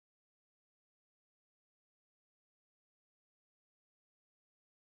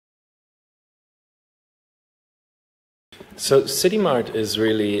So Citymart is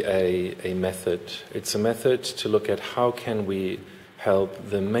really a method. It's a method to look at how can we help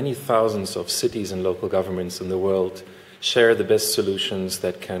the many thousands of cities and local governments in the world share the best solutions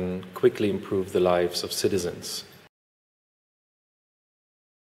that can quickly improve the lives of citizens.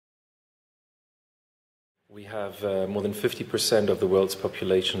 We have more than 50% of the world's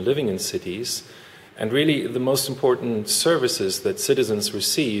population living in cities, and really the most important services that citizens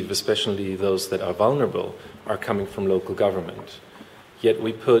receive, especially those that are vulnerable, are coming from local government. Yet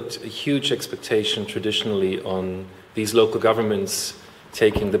we put a huge expectation traditionally on these local governments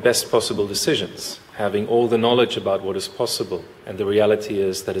taking the best possible decisions, having all the knowledge about what is possible. And the reality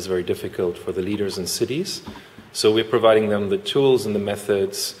is that is very difficult for the leaders in cities. So we're providing them the tools and the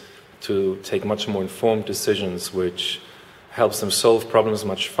methods to take much more informed decisions, which helps them solve problems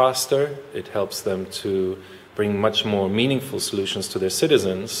much faster. It helps them to bring much more meaningful solutions to their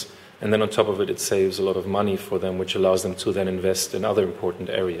citizens. And then on top of it, it saves a lot of money for them, which allows them to then invest in other important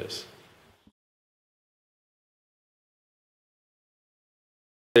areas.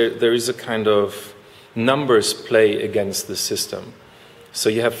 There is a kind of numbers play against the system. So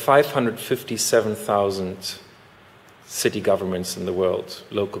you have 557,000 city governments in the world,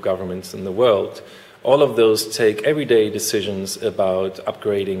 local governments in the world. All of those take everyday decisions about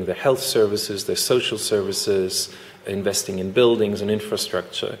upgrading their health services, their social services, investing in buildings and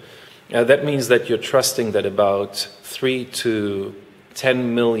infrastructure. That means that you're trusting that about 3 to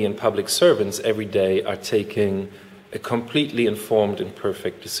 10 million public servants every day are taking a completely informed and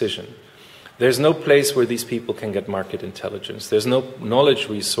perfect decision. There's no place where these people can get market intelligence. There's no knowledge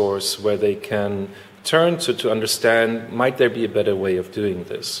resource where they can turn to understand, might there be a better way of doing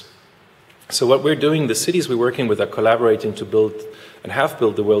this? So what we're doing, the cities we're working with are collaborating to build and have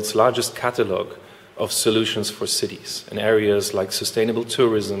built the world's largest catalog of solutions for cities in areas like sustainable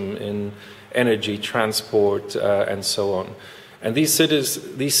tourism, in energy, transport, and so on. And these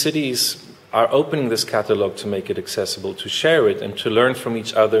cities are opening this catalog to make it accessible, to share it, and to learn from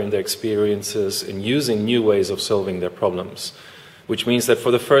each other in their experiences in using new ways of solving their problems. Which means that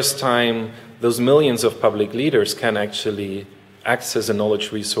for the first time, those millions of public leaders can actually access a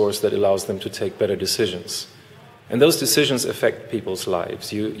knowledge resource that allows them to take better decisions. And those decisions affect people's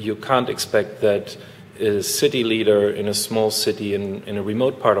lives. You can't expect that a city leader in a small city in a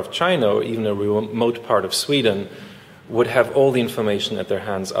remote part of China or even a remote part of Sweden would have all the information at their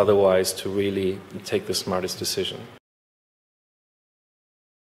hands otherwise to really take the smartest decision.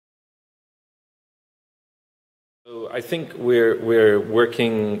 So I think we're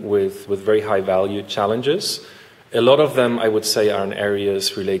working with very high value challenges. A lot of them, I would say, are in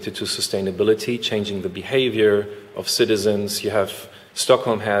areas related to sustainability, changing the behavior of citizens.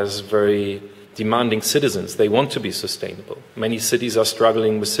 Stockholm has very demanding citizens. They want to be sustainable. Many cities are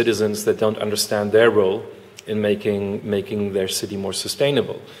struggling with citizens that don't understand their role in making their city more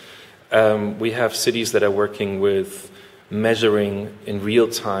sustainable. We have cities that are working with measuring in real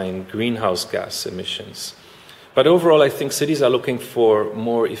time greenhouse gas emissions. But overall, I think cities are looking for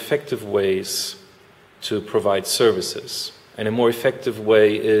more effective ways to provide services. And a more effective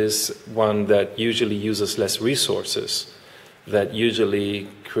way is one that usually uses less resources, that usually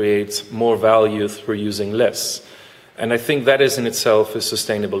creates more value through using less. And I think that is in itself a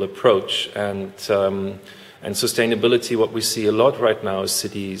sustainable approach. And sustainability, what we see a lot right now is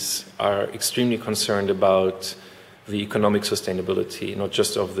cities are extremely concerned about the economic sustainability, not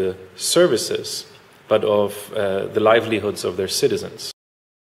just of the services, but of the livelihoods of their citizens.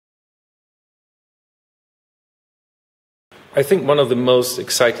 I think one of the most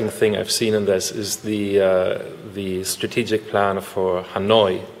exciting things I've seen in this is the strategic plan for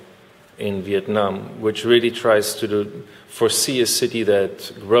Hanoi in Vietnam, which really tries to foresee a city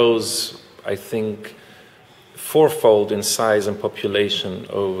that grows, I think, fourfold in size and population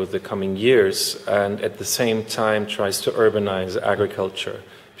over the coming years, and at the same time tries to urbanize agriculture,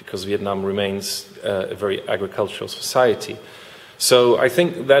 because Vietnam remains a very agricultural society. So I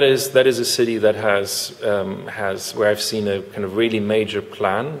think that is a city that has where I've seen a kind of really major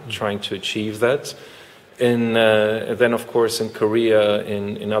plan trying to achieve that. Then of course in Korea,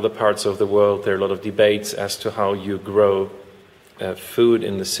 in other parts of the world, there are a lot of debates as to how you grow food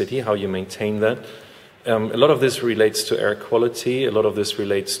in the city, how you maintain that. A lot of this relates to air quality. A lot of this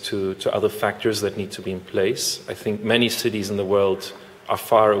relates to other factors that need to be in place. I think many cities in the world are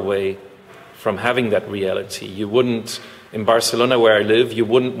far away from having that reality. You wouldn't, in Barcelona where I live, you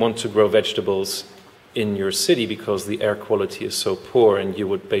wouldn't want to grow vegetables in your city because the air quality is so poor and you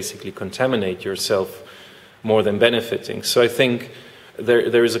would basically contaminate yourself more than benefiting. So I think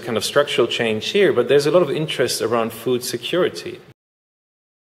there is a kind of structural change here, but there's a lot of interest around food security.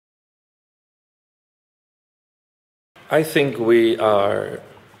 I think we are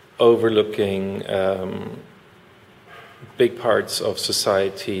overlooking big parts of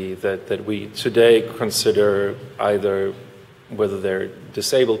society that we today consider either whether they're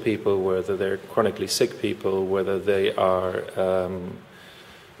disabled people, whether they're chronically sick people, whether they are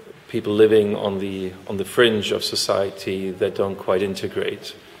people living on the fringe of society that don't quite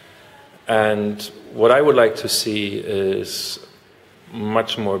integrate. And what I would like to see is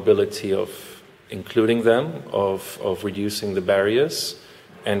much more ability of including them, of reducing the barriers,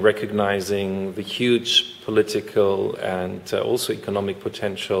 and recognizing the huge political and also economic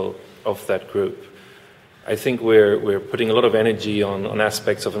potential of that group. I think we're putting a lot of energy on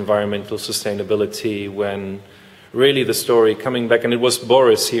aspects of environmental sustainability when really the story coming back, and it was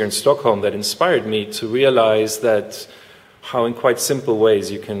Boris here in Stockholm that inspired me to realize that how in quite simple ways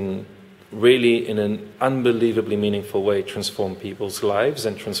you can really in an unbelievably meaningful way transform people's lives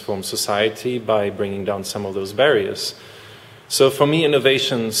and transform society by bringing down some of those barriers. So for me,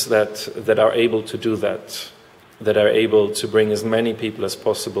 innovations that are able to do that are able to bring as many people as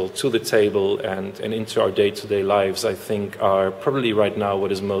possible to the table and into our day-to-day lives, I think are probably right now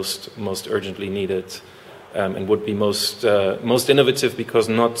what is most urgently needed and would be most innovative, because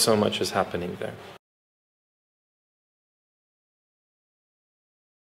not so much is happening there.